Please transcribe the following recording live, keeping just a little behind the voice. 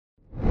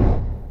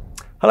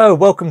Hello,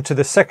 welcome to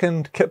the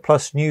second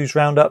KitPlus news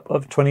roundup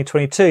of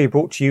 2022,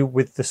 brought to you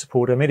with the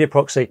support of Media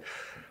Proxy.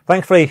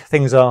 Thankfully,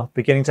 things are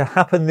beginning to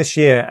happen this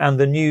year and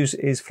the news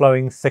is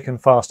flowing thick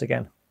and fast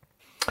again.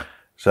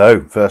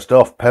 So, first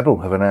off, Pebble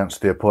have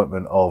announced the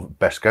appointment of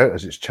Besco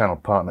as its channel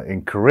partner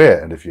in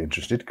Korea. And if you're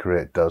interested,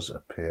 Korea does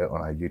appear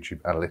on our YouTube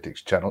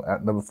Analytics channel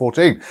at number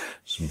 14.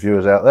 Some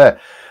viewers out there.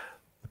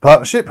 The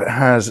partnership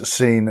has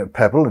seen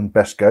Pebble and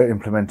Besco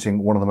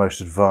implementing one of the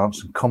most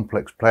advanced and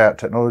complex playout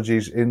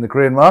technologies in the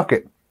Korean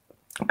market,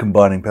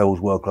 combining Pebble's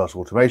world-class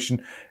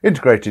automation,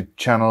 integrated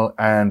channel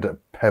and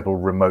Pebble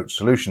remote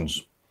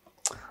solutions.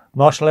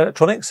 Marshall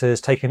Electronics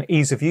has taken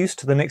ease of use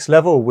to the next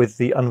level with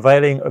the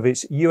unveiling of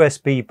its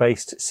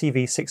USB-based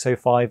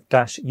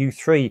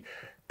CV605-U3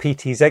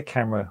 PTZ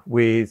camera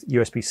with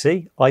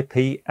USB-C,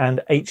 IP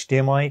and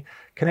HDMI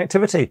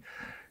connectivity.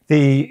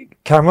 The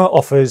camera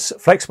offers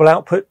flexible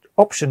output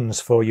options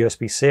for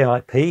USB-C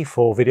and IP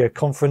for video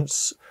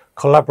conference,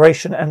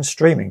 collaboration and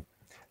streaming.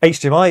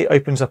 HDMI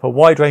opens up a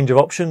wide range of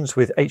options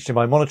with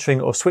HDMI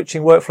monitoring or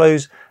switching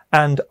workflows,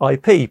 and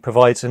IP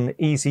provides an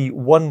easy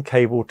one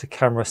cable to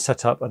camera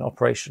setup and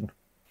operation.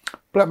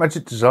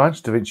 Blackmagic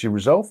Design's DaVinci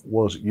Resolve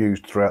was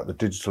used throughout the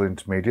digital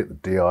intermediate, the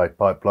DI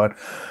pipeline,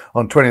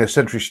 on 20th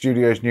Century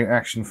Studios' new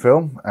action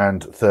film,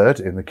 and third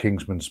in the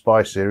Kingsman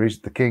spy series,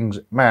 The King's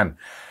Man.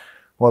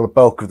 While the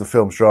bulk of the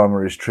film's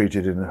drama is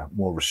treated in a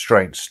more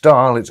restrained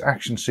style, its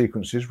action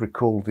sequences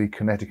recall the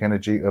kinetic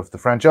energy of the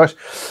franchise.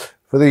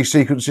 For these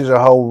sequences,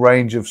 a whole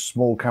range of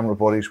small camera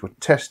bodies were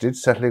tested,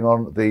 settling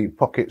on the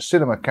Pocket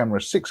Cinema Camera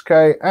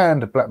 6K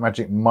and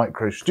Blackmagic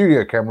Micro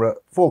Studio Camera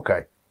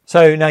 4K.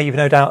 So now you've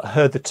no doubt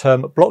heard the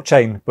term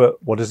blockchain,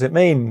 but what does it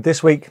mean?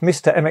 This week,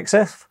 Mr.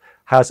 MXF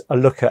has a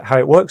look at how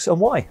it works and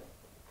why.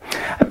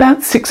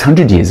 About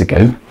 600 years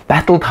ago,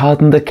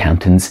 battle-hardened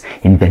accountants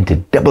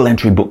invented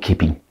double-entry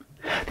bookkeeping.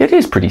 The idea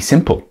is pretty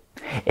simple.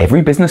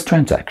 Every business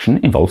transaction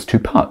involves two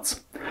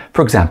parts.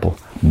 For example,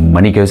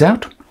 money goes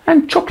out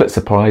and chocolate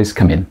supplies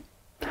come in.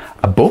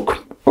 A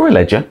book, or a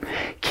ledger,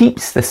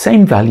 keeps the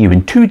same value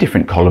in two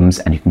different columns,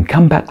 and you can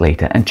come back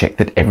later and check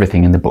that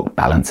everything in the book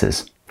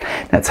balances.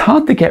 That's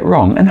hard to get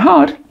wrong and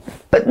hard,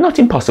 but not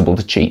impossible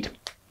to cheat.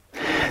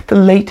 The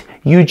late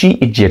Yuji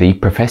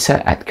Ijiri,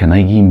 professor at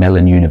Carnegie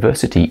Mellon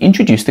University,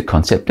 introduced the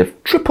concept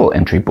of triple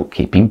entry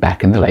bookkeeping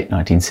back in the late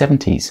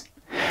 1970s.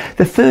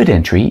 The third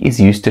entry is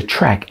used to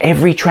track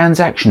every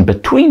transaction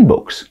between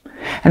books.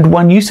 And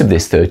one use of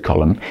this third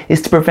column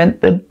is to prevent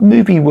the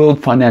movie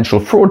world financial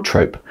fraud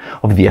trope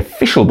of the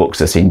official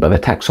books as seen by the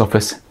tax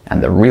office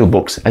and the real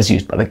books as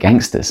used by the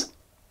gangsters.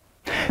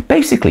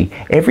 Basically,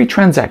 every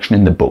transaction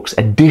in the books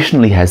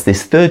additionally has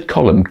this third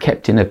column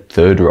kept in a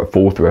third or a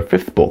fourth or a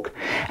fifth book,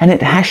 and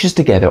it hashes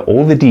together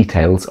all the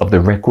details of the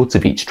records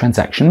of each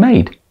transaction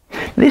made.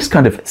 This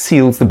kind of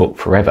seals the book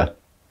forever.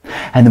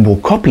 And the more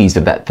copies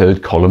of that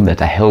third column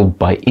that are held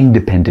by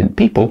independent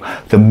people,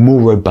 the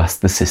more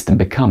robust the system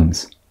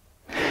becomes.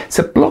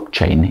 So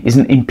blockchain is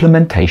an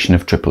implementation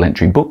of triple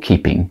entry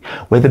bookkeeping,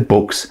 where the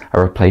books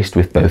are replaced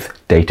with both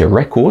data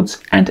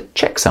records and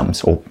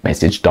checksums, or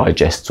message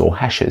digests or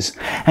hashes,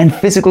 and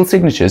physical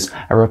signatures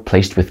are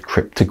replaced with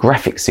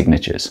cryptographic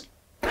signatures.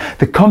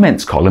 The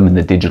comments column in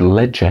the digital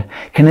ledger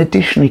can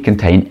additionally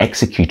contain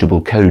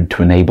executable code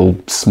to enable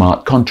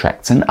smart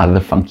contracts and other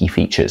funky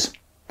features.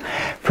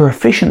 For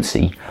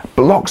efficiency,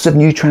 blocks of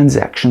new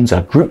transactions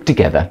are grouped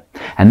together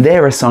and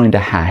they're assigned a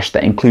hash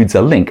that includes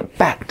a link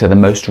back to the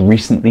most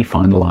recently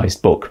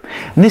finalized book.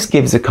 And this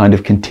gives a kind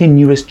of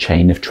continuous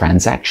chain of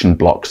transaction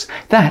blocks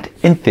that,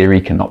 in theory,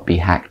 cannot be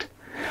hacked.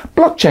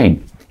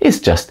 Blockchain is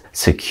just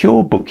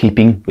secure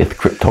bookkeeping with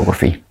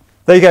cryptography.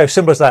 There you go,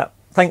 simple as that.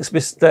 Thanks,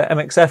 Mr.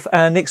 MXF.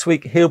 And next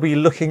week, he'll be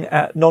looking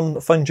at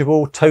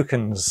non-fungible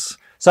tokens.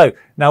 So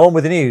now on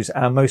with the news.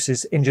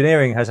 Moses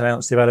Engineering has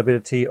announced the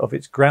availability of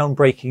its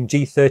groundbreaking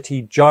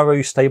G30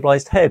 gyro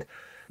stabilized head.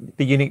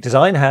 The unique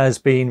design has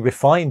been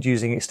refined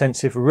using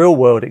extensive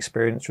real-world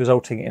experience,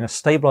 resulting in a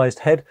stabilized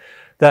head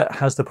that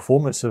has the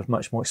performance of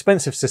much more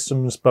expensive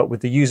systems, but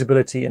with the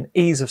usability and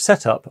ease of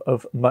setup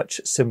of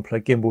much simpler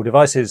gimbal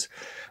devices.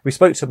 We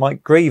spoke to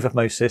Mike Grieve of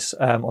Moses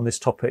on this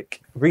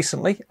topic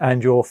recently,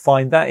 and you'll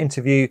find that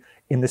interview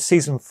in the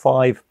Season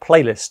 5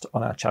 playlist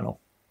on our channel.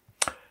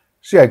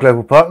 CA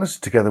Global Partners,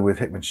 together with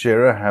Hickman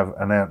Shearer, have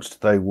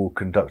announced they will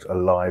conduct a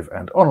live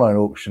and online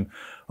auction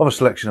of a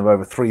selection of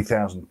over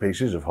 3,000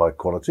 pieces of high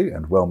quality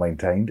and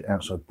well-maintained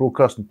outside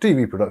broadcast and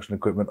TV production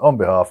equipment on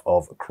behalf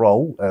of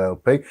Kroll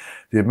LLP,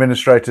 the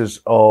administrators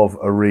of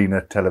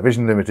Arena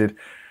Television Limited.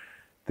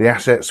 The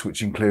assets,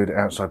 which include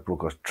outside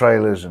broadcast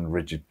trailers and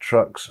rigid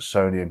trucks,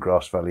 Sony and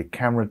Grass Valley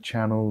camera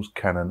channels,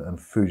 Canon and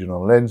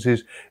Fujinon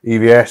lenses,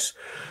 EVS,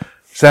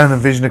 sound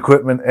and vision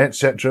equipment,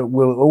 etc.,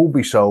 will all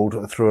be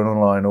sold through an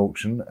online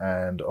auction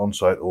and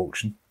on-site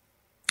auction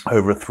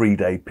over a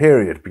 3-day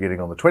period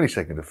beginning on the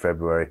 22nd of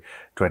February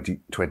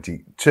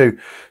 2022.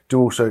 Do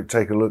also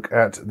take a look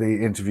at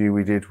the interview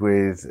we did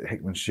with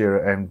Hickman Shearer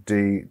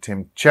MD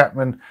Tim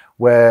Chapman,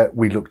 where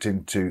we looked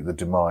into the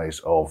demise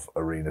of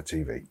Arena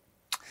TV.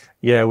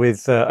 Yeah,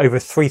 with over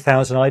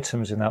 3,000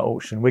 items in that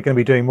auction. We're going to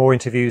be doing more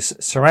interviews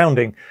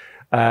surrounding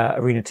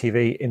Arena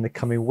TV in the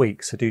coming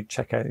weeks, so do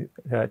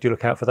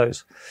look out for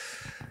those.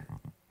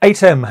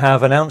 8M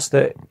have announced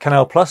that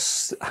Canal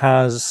Plus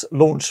has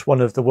launched one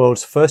of the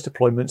world's first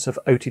deployments of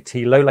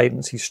OTT low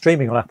latency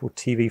streaming on Apple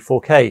TV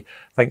 4K,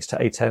 thanks to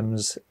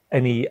 8M's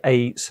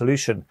NEA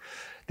solution.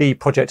 The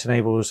project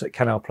enables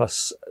Canal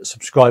Plus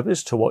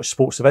subscribers to watch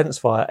sports events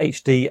via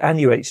HD and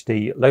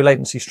UHD low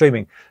latency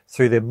streaming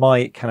through the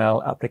My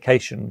Canal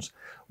applications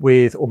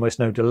with almost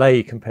no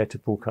delay compared to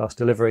broadcast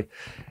delivery.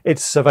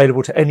 It's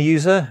available to any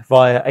user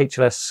via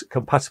HLS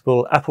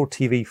compatible Apple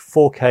TV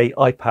 4K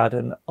iPad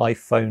and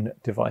iPhone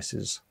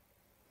devices.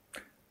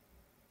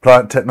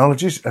 Pliant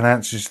Technologies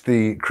announces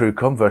the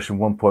Crewcom version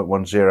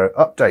 1.10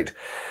 update.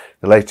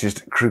 The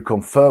latest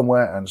Crewcom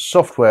firmware and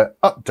software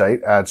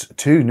update adds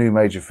 2 new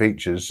major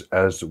features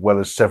as well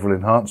as several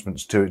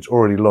enhancements to its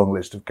already long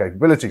list of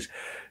capabilities.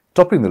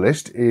 Topping the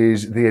list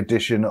is the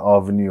addition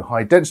of a new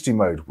high density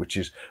mode, which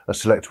is a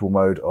selectable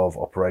mode of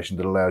operation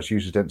that allows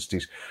user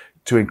densities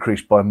to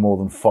increase by more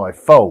than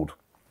 5-fold.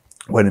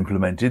 When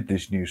implemented,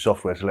 this new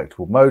software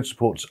selectable mode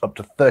supports up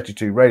to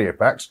 32 radio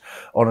packs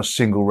on a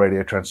single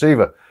radio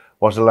transceiver,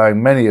 whilst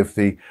allowing many of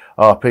the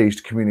RPs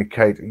to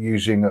communicate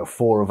using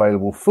 4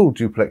 available full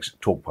duplex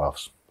talk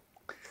paths.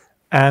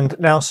 And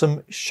now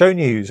some show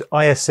news.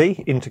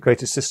 ISC,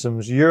 Integrated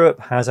Systems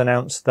Europe, has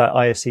announced that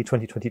ISC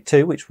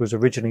 2022, which was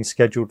originally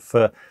scheduled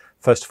for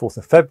 1st to 4th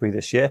of February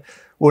this year,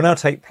 will now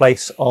take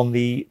place on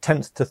the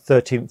 10th to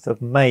 13th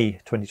of May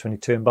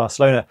 2022 in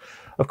Barcelona.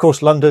 Of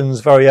course,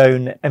 London's very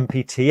own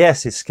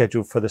MPTS is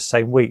scheduled for the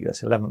same week.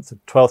 That's 11th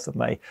and 12th of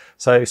May.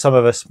 So some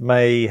of us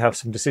may have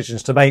some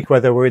decisions to make,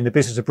 whether we're in the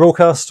business of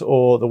broadcast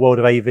or the world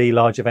of AV,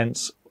 large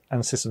events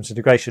and systems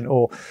integration,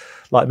 or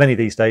like many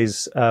these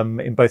days,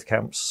 in both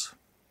camps.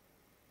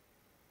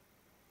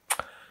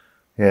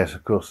 Yes,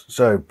 of course.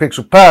 So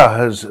Pixel Power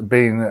has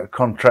been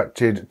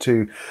contracted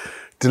to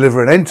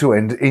deliver an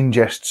end-to-end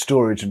ingest,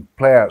 storage and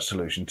playout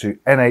solution to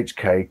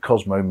NHK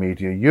Cosmo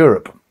Media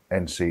Europe,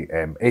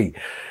 NCME.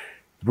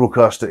 The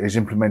broadcaster is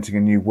implementing a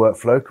new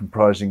workflow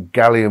comprising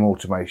Gallium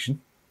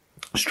automation,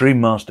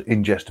 Stream Master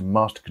ingest and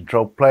master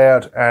control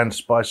playout, and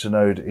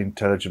Spicer-Node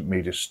intelligent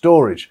media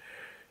storage.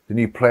 The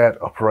new playout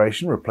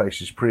operation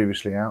replaces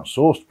previously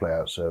outsourced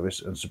playout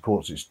service and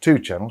supports its 2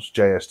 channels,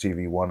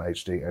 JSTV1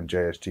 HD and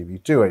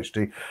JSTV2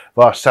 HD,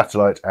 via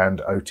satellite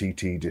and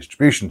OTT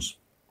distributions.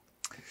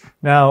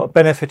 Now,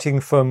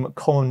 benefiting from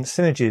common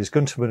synergies,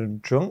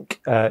 Guntermann &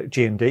 Drunk,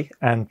 G&D,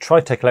 and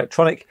Tritech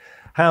Electronic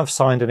have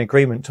signed an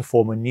agreement to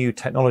form a new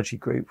technology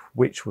group,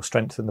 which will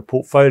strengthen the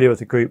portfolio of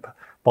the group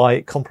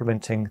by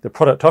complementing the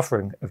product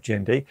offering of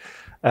G&D,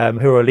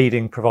 who are a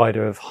leading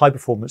provider of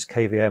high-performance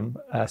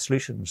KVM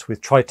solutions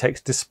with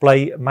Tritech's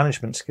display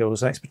management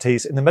skills and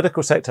expertise in the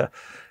medical sector.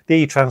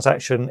 The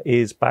transaction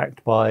is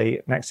backed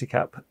by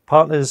Naxicap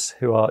Partners,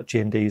 who are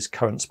G&D's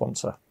current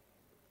sponsor.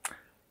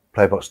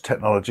 Playbox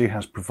Technology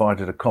has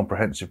provided a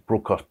comprehensive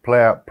broadcast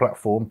playout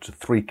platform to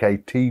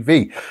 3K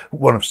TV,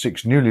 one of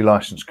 6 newly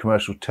licensed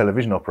commercial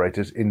television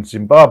operators in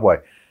Zimbabwe.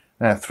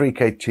 Now,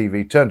 3K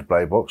TV turned to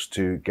Playbox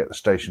to get the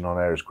station on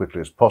air as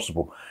quickly as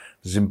possible.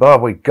 The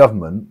Zimbabwe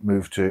government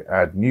moved to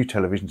add new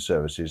television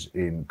services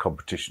in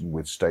competition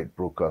with state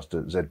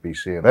broadcaster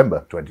ZBC in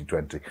November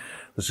 2020.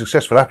 The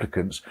successful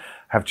applicants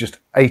have just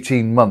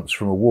 18 months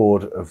from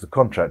award of the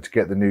contract to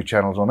get the new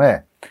channels on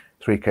air.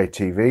 3K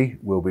TV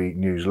will be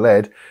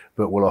news-led,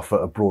 but will offer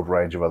a broad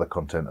range of other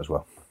content as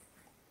well.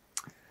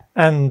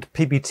 And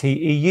PBT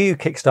EU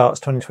kickstarts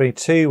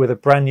 2022 with a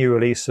brand new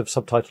release of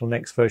Subtitle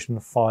Next version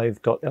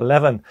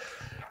 5.11.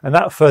 And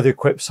that further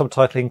equips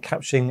subtitling,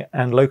 captioning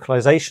and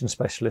localization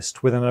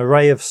specialists with an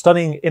array of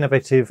stunning,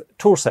 innovative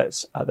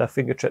toolsets at their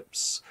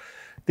fingertips.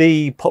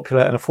 The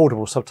popular and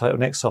affordable Subtitle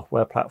Next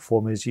software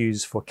platform is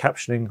used for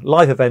captioning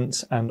live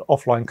events and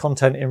offline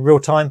content in real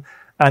time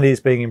and is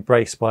being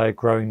embraced by a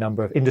growing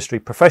number of industry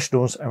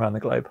professionals around the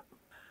globe.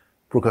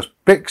 Broadcast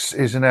Pix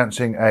is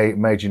announcing a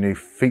major new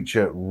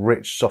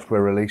feature-rich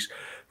software release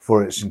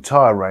for its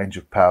entire range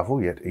of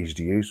powerful, yet easy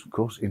to use, of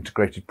course,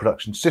 integrated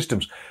production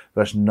systems.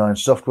 Version 9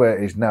 software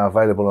is now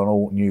available on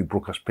all new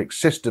Broadcast Pix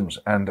systems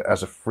and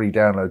as a free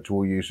download to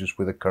all users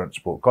with a current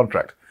support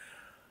contract.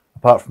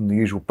 Apart from the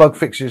usual bug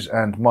fixes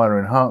and minor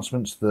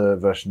enhancements, the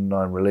version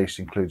 9 release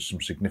includes some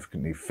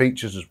significant new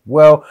features as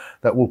well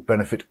that will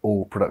benefit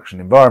all production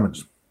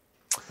environments.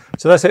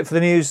 So that's it for the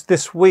news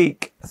this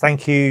week.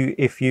 Thank you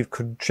if you've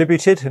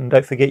contributed, and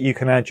don't forget you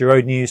can add your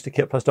own news to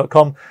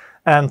KitPlus.com.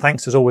 And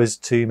thanks as always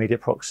to Media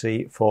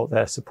Proxy for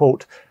their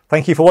support.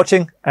 Thank you for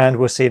watching, and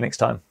we'll see you next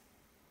time.